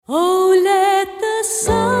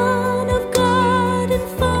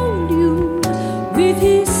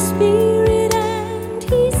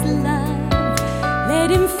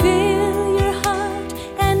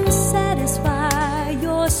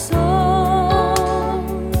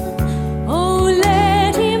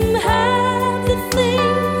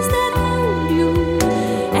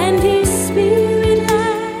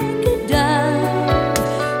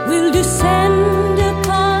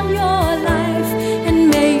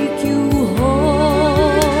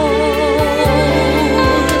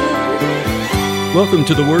Welcome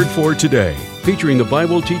to the Word for Today, featuring the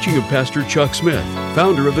Bible teaching of Pastor Chuck Smith,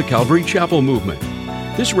 founder of the Calvary Chapel Movement.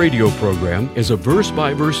 This radio program is a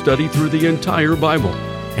verse-by-verse study through the entire Bible.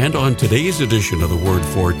 And on today's edition of the Word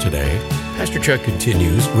for Today, Pastor Chuck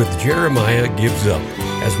continues with Jeremiah Gives Up,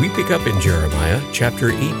 as we pick up in Jeremiah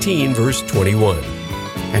chapter 18, verse 21.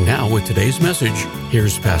 And now with today's message,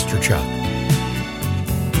 here's Pastor Chuck.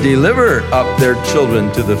 Deliver up their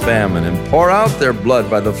children to the famine, and pour out their blood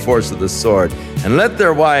by the force of the sword. And let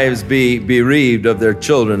their wives be bereaved of their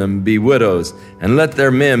children and be widows. And let their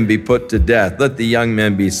men be put to death. Let the young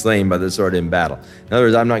men be slain by the sword in battle. In other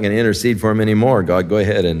words, I'm not going to intercede for him anymore. God, go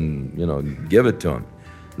ahead and, give it to him.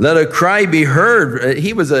 Let a cry be heard.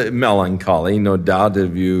 He was a melancholy, no doubt,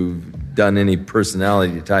 if you've done any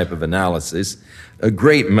personality type of analysis. A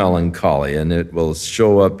great melancholy, and it will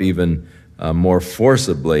show up even more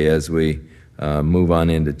forcibly as we move on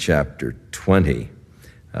into chapter 20.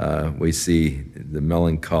 We see the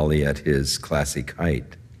melancholy at his classic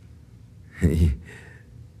height.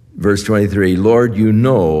 Verse 23, Lord, you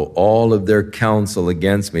know all of their counsel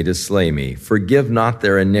against me to slay me. Forgive not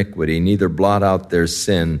their iniquity, neither blot out their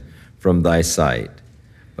sin from thy sight.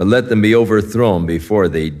 But let them be overthrown before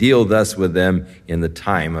thee. Deal thus with them in the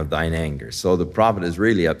time of thine anger. So the prophet is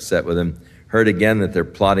really upset with him. Heard again that they're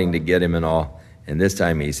plotting to get him and all. And this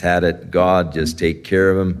time he's had it. God, just take care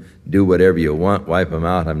of him. Do whatever you want. Wipe them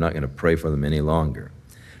out. I'm not going to pray for them any longer.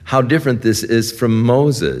 How different this is from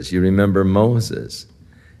Moses. You remember Moses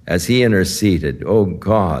as he interceded. Oh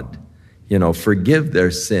God, forgive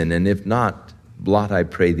their sin. And if not, blot, I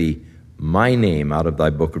pray thee, my name out of thy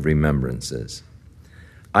book of remembrances.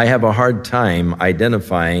 I have a hard time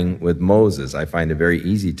identifying with Moses. I find a very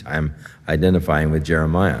easy time identifying with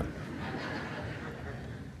Jeremiah.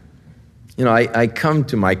 I come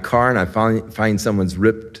to my car and I find someone's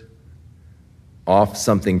ripped off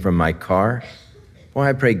something from my car. Boy,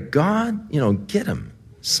 I pray, God, get them.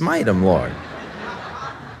 Smite them, Lord.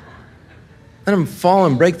 Let them fall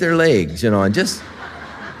and break their legs, and just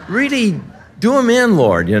really do them in,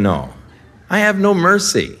 Lord, I have no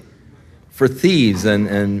mercy for thieves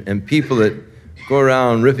and people that go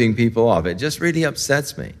around ripping people off. It just really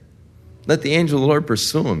upsets me. Let the angel of the Lord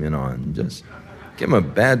pursue them, and just give them a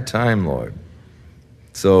bad time, Lord.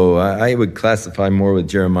 So I would classify more with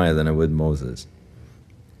Jeremiah than I would Moses.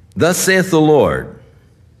 Thus saith the Lord,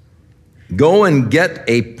 go and get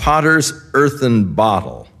a potter's earthen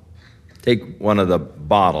bottle. Take one of the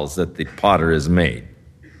bottles that the potter has made,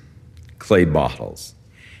 clay bottles,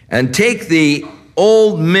 and take the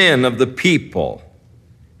old men of the people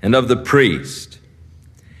and of the priest,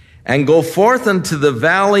 and go forth unto the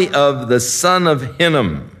valley of the son of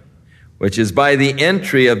Hinnom, which is by the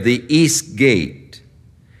entry of the east gate,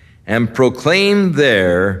 and proclaim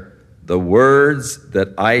there the words that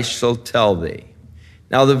I shall tell thee.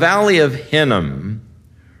 Now the valley of Hinnom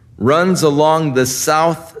runs along the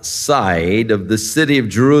south side of the city of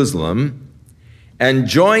Jerusalem and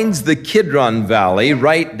joins the Kidron Valley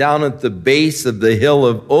right down at the base of the hill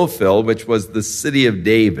of Ophel, which was the city of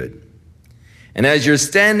David. And as you're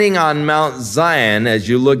standing on Mount Zion, as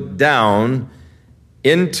you look down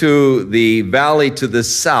into the valley to the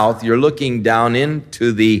south, you're looking down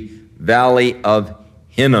into the valley of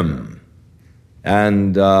Hinnom.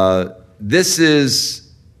 And this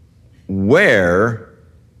is where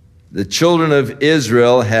the children of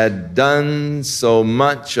Israel had done so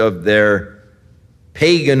much of their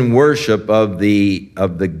pagan worship of the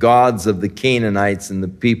gods of the Canaanites and the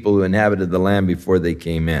people who inhabited the land before they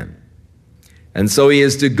came in. And so he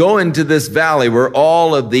is to go into this valley where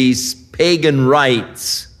all of these pagan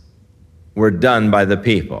rites were done by the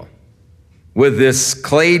people with this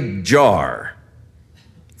clay jar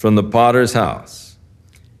from the potter's house.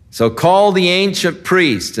 So call the ancient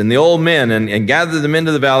priests and the old men and gather them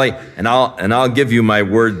into the valley, and I'll give you my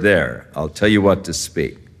word there. I'll tell you what to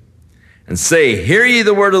speak. And say, hear ye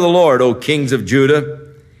the word of the Lord, O kings of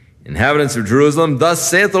Judah, inhabitants of Jerusalem. Thus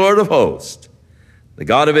saith the Lord of hosts, the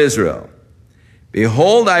God of Israel.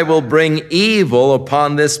 Behold, I will bring evil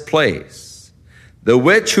upon this place, the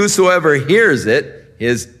which whosoever hears it,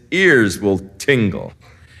 his ears will tingle.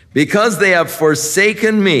 Because they have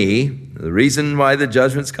forsaken me, the reason why the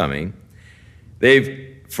judgment's coming,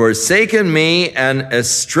 they've forsaken me and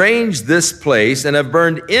estranged this place, and have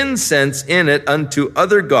burned incense in it unto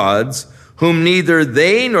other gods, whom neither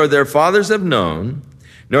they nor their fathers have known,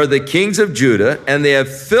 nor the kings of Judah, and they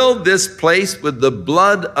have filled this place with the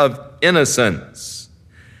blood of innocents.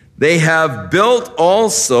 They have built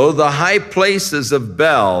also the high places of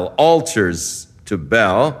Baal, altars to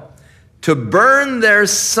Baal, to burn their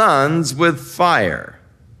sons with fire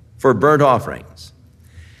for burnt offerings.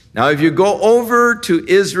 Now, if you go over to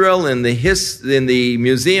Israel in the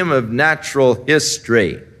Museum of Natural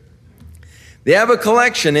History, they have a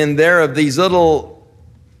collection in there of these little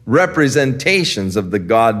representations of the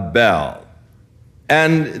god Bel.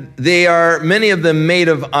 And they are, many of them made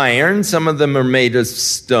of iron, some of them are made of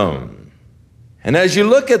stone. And as you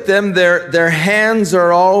look at them, their hands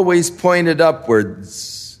are always pointed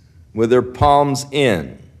upwards with their palms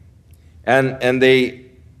in. And they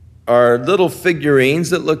are little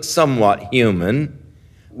figurines that look somewhat human,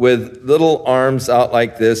 with little arms out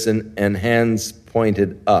like this and hands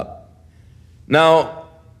pointed up. Now,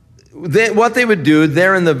 what they would do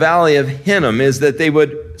there in the Valley of Hinnom is that they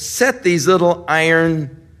would set these little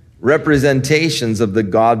iron representations of the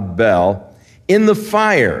god Bel in the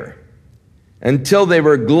fire until they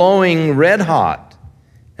were glowing red hot.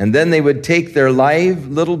 And then they would take their live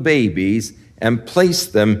little babies and place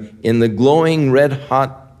them in the glowing red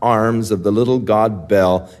hot arms of the little god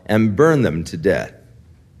Bel and burn them to death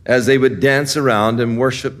as they would dance around and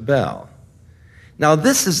worship Bel. Now,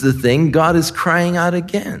 this is the thing God is crying out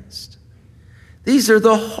against. These are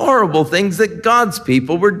the horrible things that God's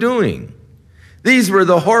people were doing. These were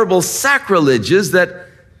the horrible sacrileges that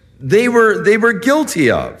they were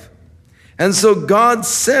guilty of. And so God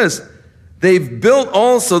says, they've built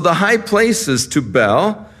also the high places to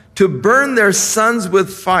Bel, to burn their sons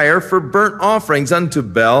with fire for burnt offerings unto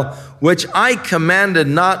Bel, which I commanded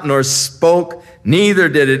not nor spoke, neither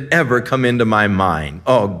did it ever come into my mind.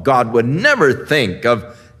 Oh, God would never think of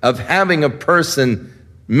having a person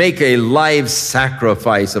make a live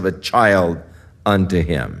sacrifice of a child unto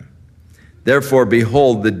him. Therefore,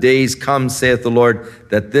 behold, the days come, saith the Lord,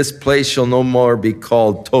 that this place shall no more be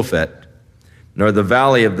called Tophet, nor the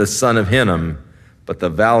valley of the son of Hinnom, but the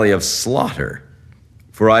valley of slaughter.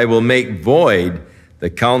 For I will make void the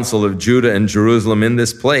counsel of Judah and Jerusalem in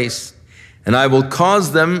this place, and I will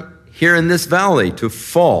cause them here in this valley to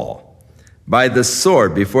fall by the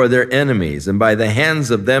sword before their enemies, and by the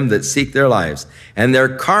hands of them that seek their lives. And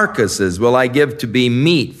their carcasses will I give to be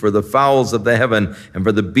meat for the fowls of the heaven and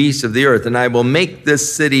for the beasts of the earth. And I will make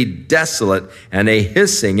this city desolate and a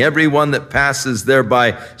hissing. Every one that passes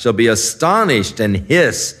thereby shall be astonished and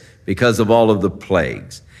hiss because of all of the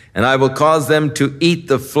plagues. And I will cause them to eat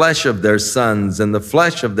the flesh of their sons and the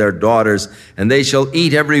flesh of their daughters, and they shall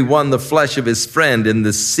eat every one the flesh of his friend in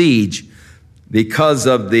the siege, because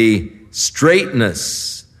of the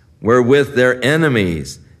straightness wherewith their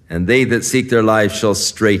enemies, and they that seek their life shall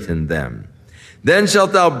straiten them. Then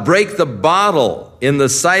shalt thou break the bottle in the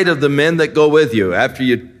sight of the men that go with you. After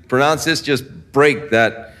you pronounce this, just break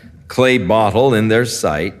that clay bottle in their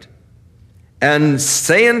sight. And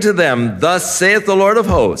say unto them, thus saith the Lord of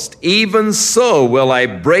hosts, even so will I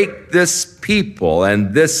break this people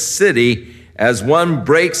and this city as one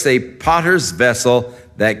breaks a potter's vessel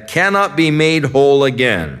that cannot be made whole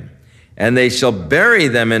again. And they shall bury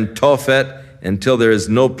them in Tophet until there is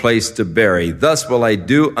no place to bury. Thus will I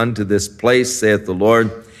do unto this place, saith the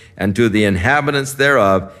Lord, and to the inhabitants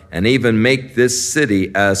thereof, and even make this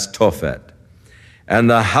city as Tophet. And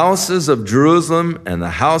the houses of Jerusalem and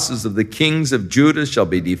the houses of the kings of Judah shall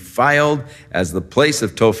be defiled as the place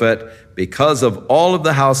of Tophet, because of all of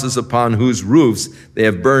the houses upon whose roofs they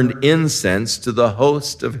have burned incense to the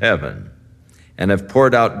host of heaven, and have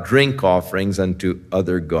poured out drink offerings unto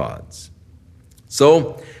other gods.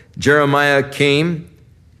 So Jeremiah came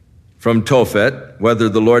from Tophet, whither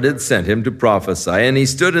the Lord had sent him to prophesy, and he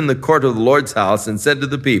stood in the court of the Lord's house and said to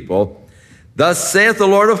the people, thus saith the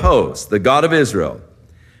Lord of hosts, the God of Israel,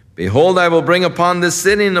 behold, I will bring upon this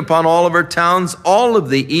city and upon all of her towns all of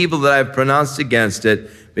the evil that I have pronounced against it,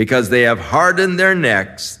 because they have hardened their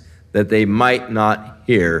necks, that they might not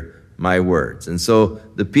hear my words. And so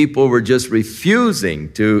the people were just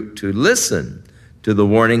refusing to listen to the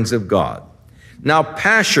warnings of God. Now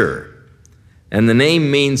Pashur, and the name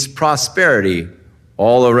means prosperity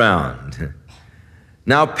all around.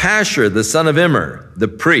 Now Pashur, the son of Immer, the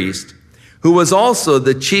priest, who was also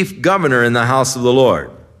the chief governor in the house of the Lord,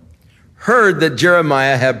 heard that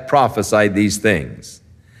Jeremiah had prophesied these things.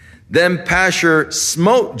 Then Pashur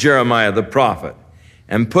smote Jeremiah the prophet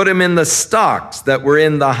and put him in the stocks that were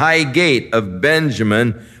in the high gate of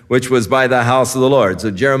Benjamin, which was by the house of the Lord. So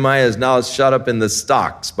Jeremiah is now shut up in the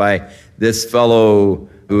stocks by this fellow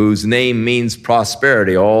whose name means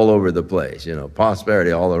prosperity all over the place,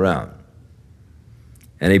 prosperity all around.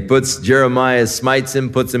 And he Jeremiah smites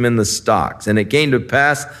him, puts him in the stocks. And it came to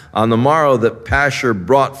pass on the morrow that Pashur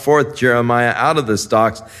brought forth Jeremiah out of the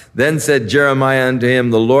stocks. Then said Jeremiah unto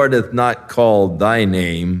him, the Lord hath not called thy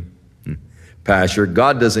name Pashur.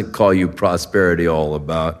 God doesn't call you prosperity all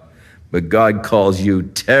about, but God calls you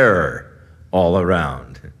terror all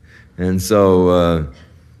around. And so,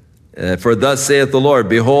 for thus saith the Lord,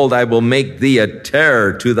 behold, I will make thee a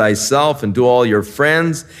terror to thyself and to all your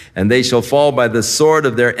friends, and they shall fall by the sword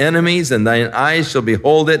of their enemies, and thine eyes shall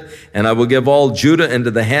behold it. And I will give all Judah into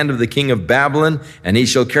the hand of the king of Babylon, and he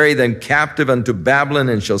shall carry them captive unto Babylon,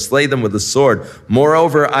 and shall slay them with the sword.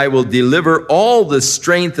 Moreover, I will deliver all the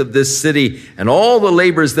strength of this city, and all the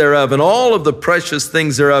labors thereof, and all of the precious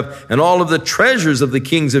things thereof, and all of the treasures of the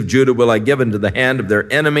kings of Judah will I give into the hand of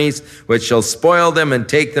their enemies, which shall spoil them and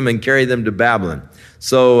take them and carry them to Babylon.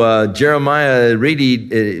 So Jeremiah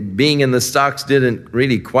really, being in the stocks didn't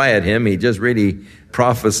really quiet him. He just really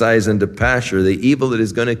prophesies into Pashur the evil that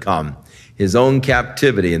is going to come, his own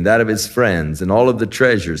captivity and that of his friends, and all of the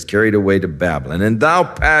treasures carried away to Babylon. And thou,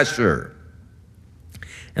 Pashur,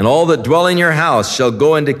 and all that dwell in your house shall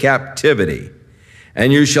go into captivity.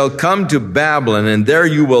 And you shall come to Babylon, and there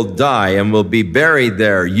you will die, and will be buried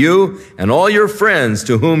there, you and all your friends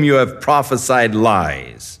to whom you have prophesied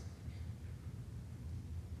lies.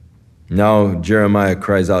 Now Jeremiah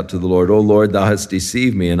cries out to the Lord, O Lord, thou hast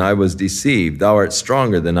deceived me, and I was deceived. Thou art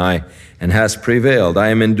stronger than I, and hast prevailed. I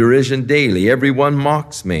am in derision daily. Every one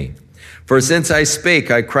mocks me. For since I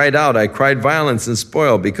spake, I cried out, I cried violence and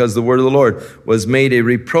spoil, because the word of the Lord was made a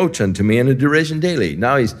reproach unto me and a derision daily.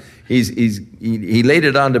 Now he laid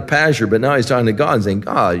it on to Pashur, but now he's talking to God and saying,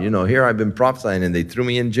 God, here I've been prophesying, and they threw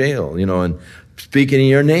me in jail, and speaking in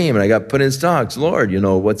your name, and I got put in stocks. Lord,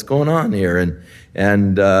 what's going on here?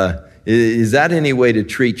 And is that any way to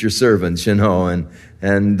treat your servants,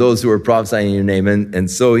 and those who are prophesying in your name? And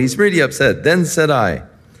so he's really upset. Then said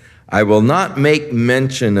I will not make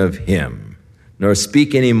mention of him, nor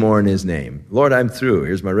speak any more in his name. Lord, I'm through.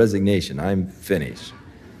 Here's my resignation. I'm finished.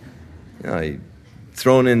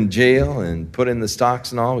 Thrown in jail and put in the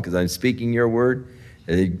stocks and all because I'm speaking your word.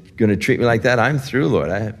 Are you going to treat me like that? I'm through, Lord.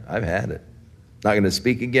 I've had it. Not going to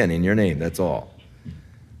speak again in your name. That's all.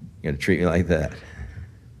 You're going to treat me like that.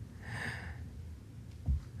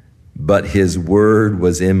 But his word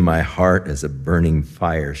was in my heart as a burning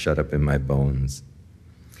fire shut up in my bones.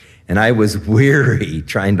 And I was weary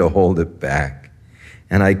trying to hold it back,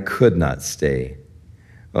 and I could not stay.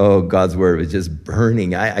 Oh, God's word was just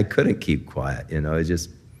burning. I couldn't keep quiet, It was just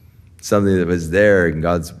something that was there, and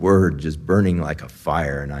God's word just burning like a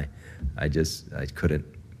fire, and I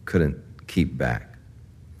couldn't keep back.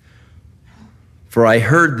 For I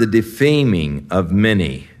heard the defaming of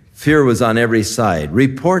many. Fear was on every side.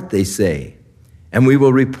 Report, they say, and we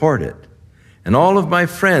will report it. And all of my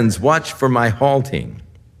friends watch for my halting.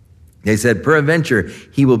 They said, peradventure,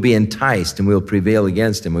 he will be enticed, and we will prevail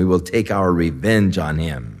against him. We will take our revenge on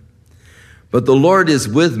him. But the Lord is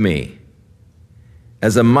with me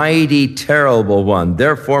as a mighty, terrible one.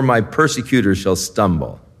 Therefore, my persecutors shall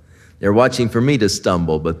stumble. They're watching for me to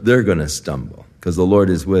stumble, but they're going to stumble because the Lord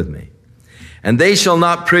is with me. And they shall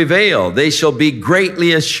not prevail. They shall be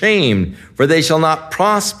greatly ashamed, for they shall not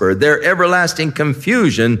prosper. Their everlasting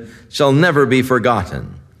confusion shall never be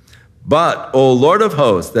forgotten. But, O Lord of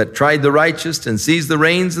hosts, that tried the righteous and sees the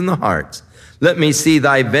reins in the hearts, let me see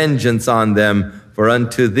thy vengeance on them, for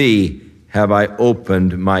unto thee have I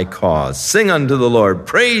opened my cause. Sing unto the Lord,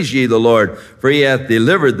 praise ye the Lord, for he hath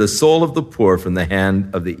delivered the soul of the poor from the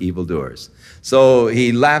hand of the evildoers. So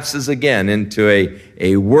he lapses again into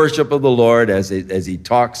a worship of the Lord as he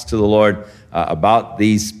talks to the Lord about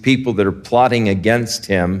these people that are plotting against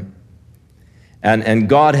him. And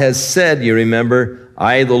God has said, you remember,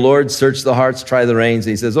 I, the Lord, search the hearts, try the reins.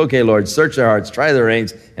 And he says, okay, Lord, search their hearts, try the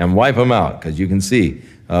reins, and wipe them out, because you can see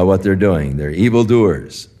what they're doing. They're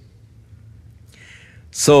evildoers.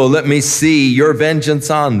 So let me see your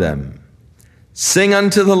vengeance on them. Sing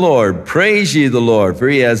unto the Lord, praise ye the Lord, for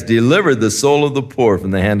he has delivered the soul of the poor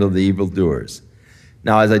from the hand of the evildoers.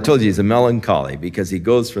 Now, as I told you, he's a melancholy, because he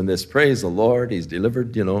goes from this, praise the Lord, he's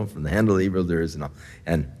delivered, from the hand of the evildoers,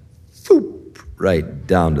 and whoop, right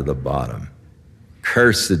down to the bottom.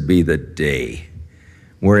 Cursed be the day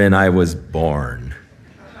wherein I was born.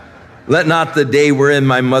 Let not the day wherein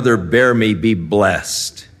my mother bare me be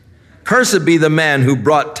blessed. Cursed be the man who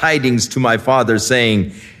brought tidings to my father,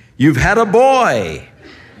 saying, you've had a boy,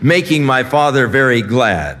 making my father very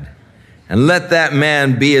glad. And let that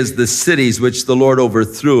man be as the cities which the Lord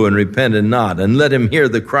overthrew and repented not. And let him hear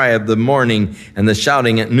the cry of the morning and the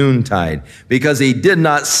shouting at noontide, because he did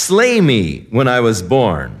not slay me when I was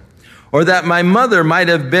born. Or that my mother might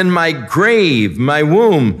have been my grave. My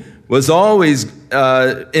womb was always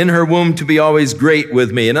in her womb to be always great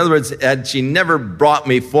with me. In other words, had she never brought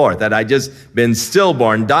me forth, had I just been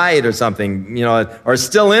stillborn, died or something, or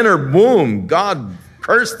still in her womb, God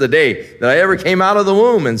cursed the day that I ever came out of the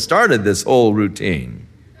womb and started this whole routine.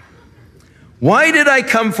 Why did I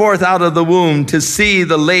come forth out of the womb to see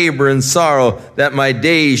the labor and sorrow, that my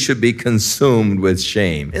days should be consumed with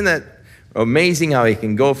shame? Isn't that amazing how he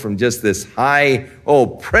can go from just this high, oh,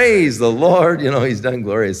 praise the Lord, he's done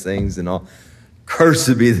glorious things and all.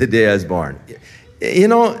 Cursed be the day I was born.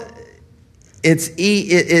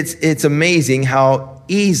 It's amazing how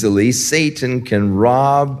easily Satan can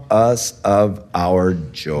rob us of our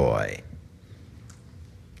joy.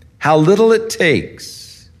 How little it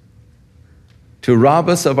takes to rob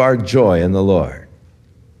us of our joy in the Lord.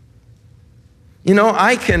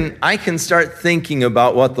 I can start thinking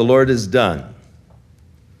about what the Lord has done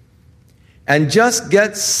and just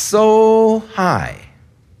get so high.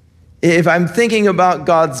 If I'm thinking about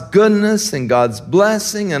God's goodness and God's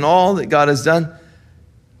blessing and all that God has done,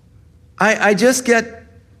 I just get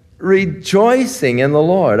rejoicing in the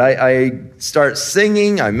Lord. I start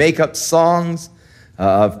singing, I make up songs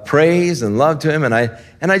of praise and love to Him, and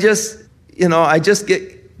I just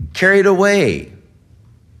get carried away.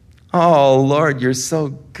 Oh, Lord, you're so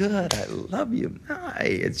good. I love you.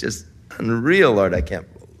 It's just unreal, Lord. I can't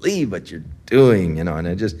believe what you're doing, and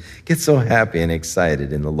I just get so happy and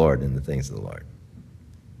excited in the Lord and the things of the Lord.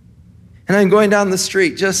 And I'm going down the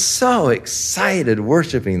street just so excited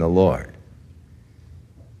worshiping the Lord.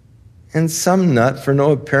 And some nut, for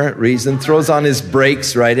no apparent reason, throws on his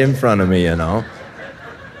brakes right in front of me, And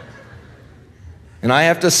I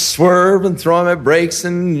have to swerve and throw on my brakes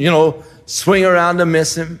and, swing around to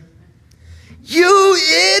miss him. You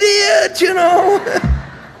idiot,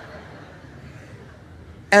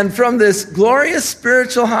 And from this glorious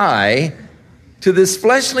spiritual high to this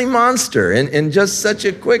fleshly monster in just such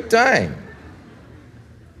a quick time.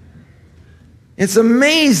 It's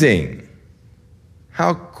amazing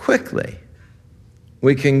how quickly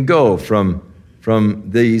we can go from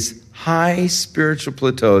these high spiritual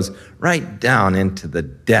plateaus right down into the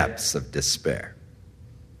depths of despair.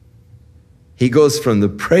 He goes from the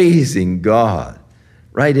praising God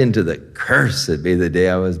right into the cursed be the day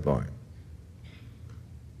I was born.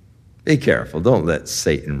 Be careful. Don't let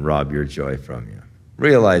Satan rob your joy from you.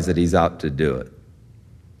 Realize that he's out to do it.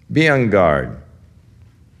 Be on guard.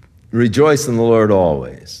 Rejoice in the Lord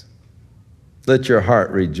always. Let your heart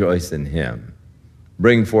rejoice in Him.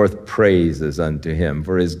 Bring forth praises unto Him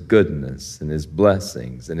for His goodness and His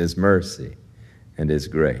blessings and His mercy and His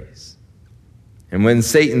grace. And when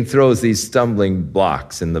Satan throws these stumbling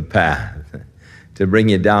blocks in the path to bring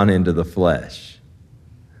you down into the flesh,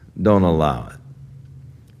 don't allow it.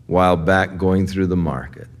 While back going through the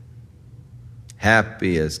market,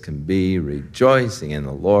 happy as can be, rejoicing in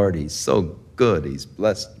the Lord. He's so good. He's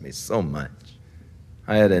blessed me so much.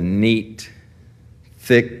 I had a neat,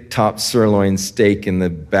 thick top sirloin steak in the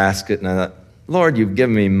basket, and I thought, Lord, you've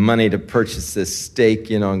given me money to purchase this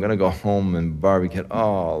steak. I'm going to go home and barbecue.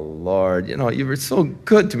 Oh, Lord, you were so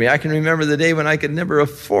good to me. I can remember the day when I could never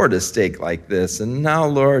afford a steak like this. And now,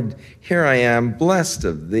 Lord, here I am, blessed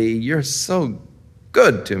of Thee. You're so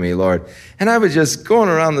good to me, Lord. And I was just going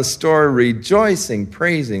around the store rejoicing,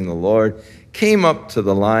 praising the Lord, came up to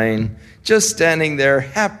the line, just standing there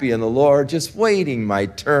happy in the Lord, just waiting my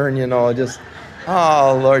turn, just,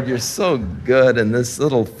 oh, Lord, you're so good. And this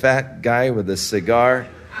little fat guy with a cigar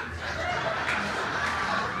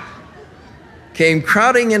came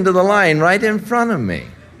crowding into the line right in front of me,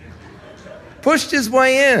 pushed his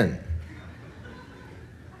way in.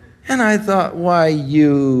 And I thought, why,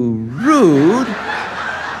 you rude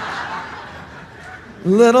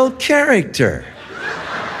little character.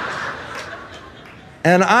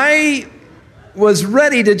 And I was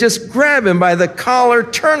ready to just grab him by the collar,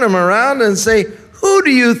 turn him around and say, who do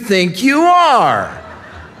you think you are?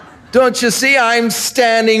 Don't you see I'm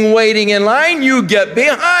standing waiting in line? You get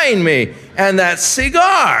behind me. And that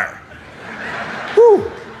cigar.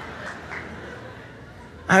 Whew.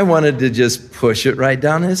 I wanted to just push it right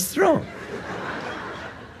down his throat.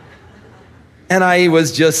 And I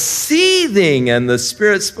was just seething, and the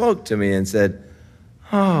Spirit spoke to me and said,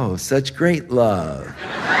 oh, such great love,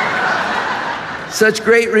 such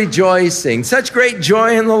great rejoicing, such great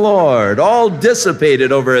joy in the Lord, all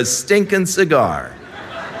dissipated over a stinking cigar.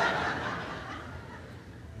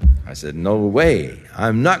 I said, no way.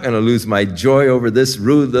 I'm not going to lose my joy over this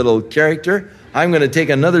rude little character. I'm going to take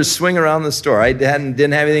another swing around the store. I didn't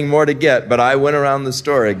have anything more to get, but I went around the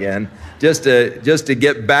store again just to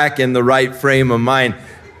get back in the right frame of mind.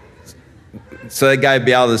 So that guy would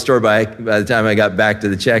be out of the store by the time I got back to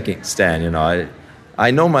the checking stand.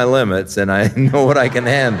 I know my limits and I know what I can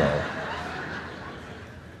handle.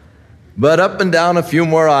 But up and down a few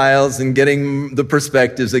more aisles and getting the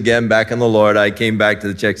perspectives again back on the Lord, I came back to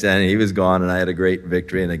the check stand and he was gone, and I had a great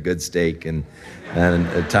victory and a good steak and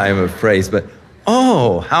a time of praise. But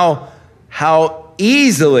how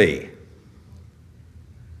easily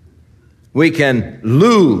we can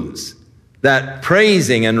lose that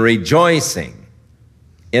praising and rejoicing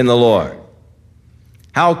in the Lord.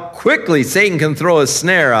 How quickly Satan can throw a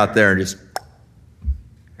snare out there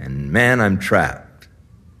and man, I'm trapped.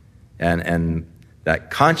 And that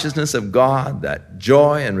consciousness of God, that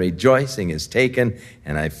joy and rejoicing is taken,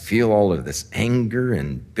 and I feel all of this anger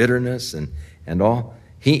and bitterness and all.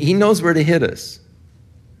 He knows where to hit us.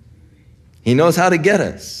 He knows how to get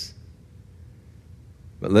us.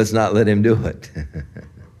 But let's not let him do it.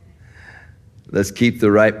 Let's keep the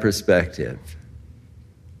right perspective.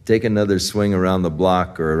 Take another swing around the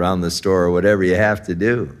block or around the store or whatever you have to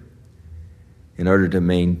do in order to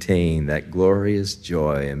maintain that glorious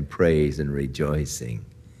joy and praise and rejoicing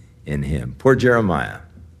in him. Poor Jeremiah.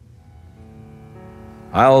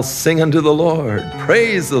 I'll sing unto the Lord.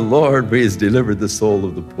 Praise the Lord, for he has delivered the soul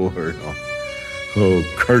of the poor. Oh,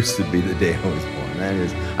 cursed be the day I was born.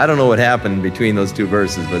 I don't know what happened between those two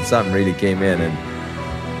verses, but something really came in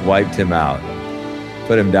and wiped him out.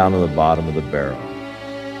 Put him down to the bottom of the barrel.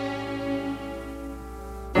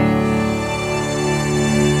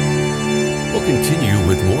 We'll continue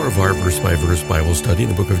with more of our verse-by-verse Bible study in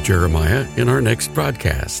the book of Jeremiah in our next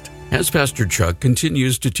broadcast, as Pastor Chuck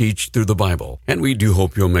continues to teach through the Bible, and we do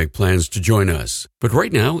hope you'll make plans to join us. But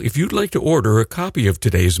right now, if you'd like to order a copy of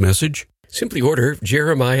today's message, simply order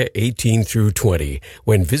Jeremiah 18 through 20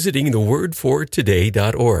 when visiting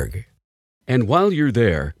thewordfortoday.org. And while you're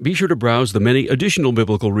there, be sure to browse the many additional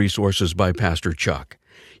biblical resources by Pastor Chuck.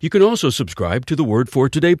 You can also subscribe to the Word for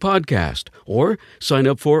Today podcast or sign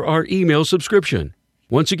up for our email subscription.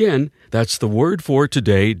 Once again, that's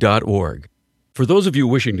thewordfortoday.org. For those of you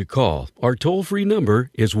wishing to call, our toll-free number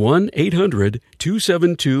is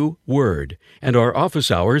 1-800-272-WORD, and our office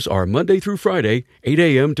hours are Monday through Friday, 8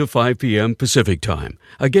 a.m. to 5 p.m. Pacific Time.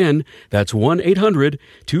 Again, that's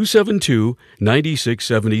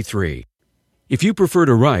 1-800-272-9673. If you prefer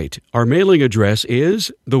to write, our mailing address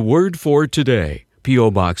is The Word for Today,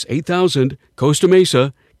 P.O. Box 8000, Costa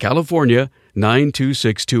Mesa, California,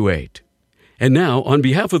 92628. And now, on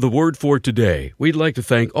behalf of The Word for Today, we'd like to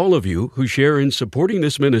thank all of you who share in supporting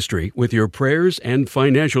this ministry with your prayers and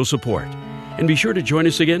financial support. And be sure to join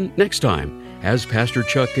us again next time as Pastor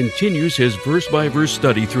Chuck continues his verse-by-verse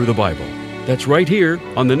study through the Bible. That's right here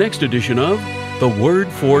on the next edition of The Word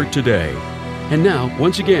for Today. And now,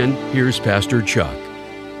 once again, here's Pastor Chuck.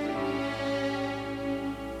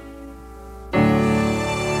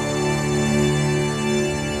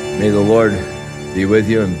 May the Lord be with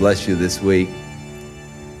you and bless you this week.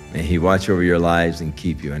 May he watch over your lives and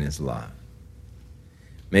keep you in his love.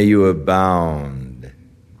 May you abound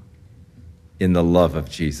in the love of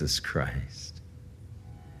Jesus Christ.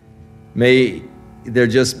 May there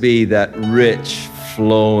just be that rich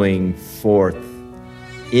flowing forth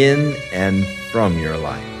in and from your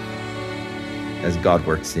life as God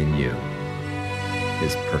works in you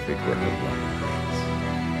his perfect work of love and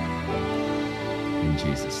grace. In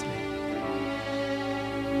Jesus' name.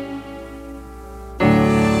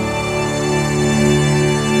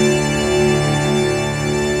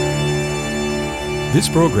 This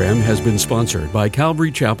program has been sponsored by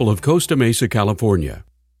Calvary Chapel of Costa Mesa, California.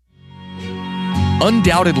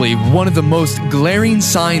 Undoubtedly, one of the most glaring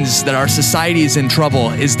signs that our society is in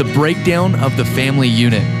trouble is the breakdown of the family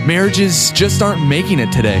unit. Marriages just aren't making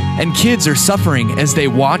it today, and kids are suffering as they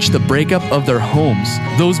watch the breakup of their homes.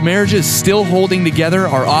 Those marriages still holding together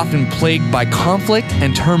are often plagued by conflict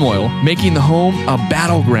and turmoil, making the home a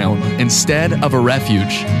battleground instead of a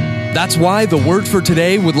refuge. That's why The Word for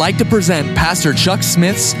Today would like to present Pastor Chuck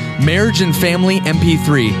Smith's Marriage and Family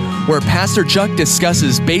MP3, where Pastor Chuck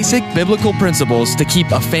discusses basic biblical principles to keep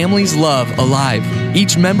a family's love alive.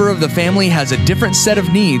 Each member of the family has a different set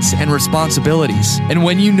of needs and responsibilities. And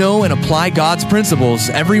when you know and apply God's principles,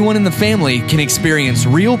 everyone in the family can experience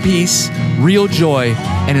real peace, real joy,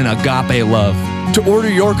 and an agape love. To order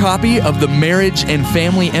your copy of the Marriage and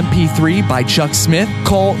Family MP3 by Chuck Smith,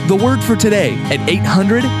 call The Word for Today at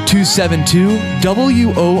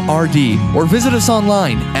 800-272-WORD or visit us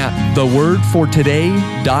online at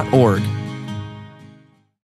thewordfortoday.org.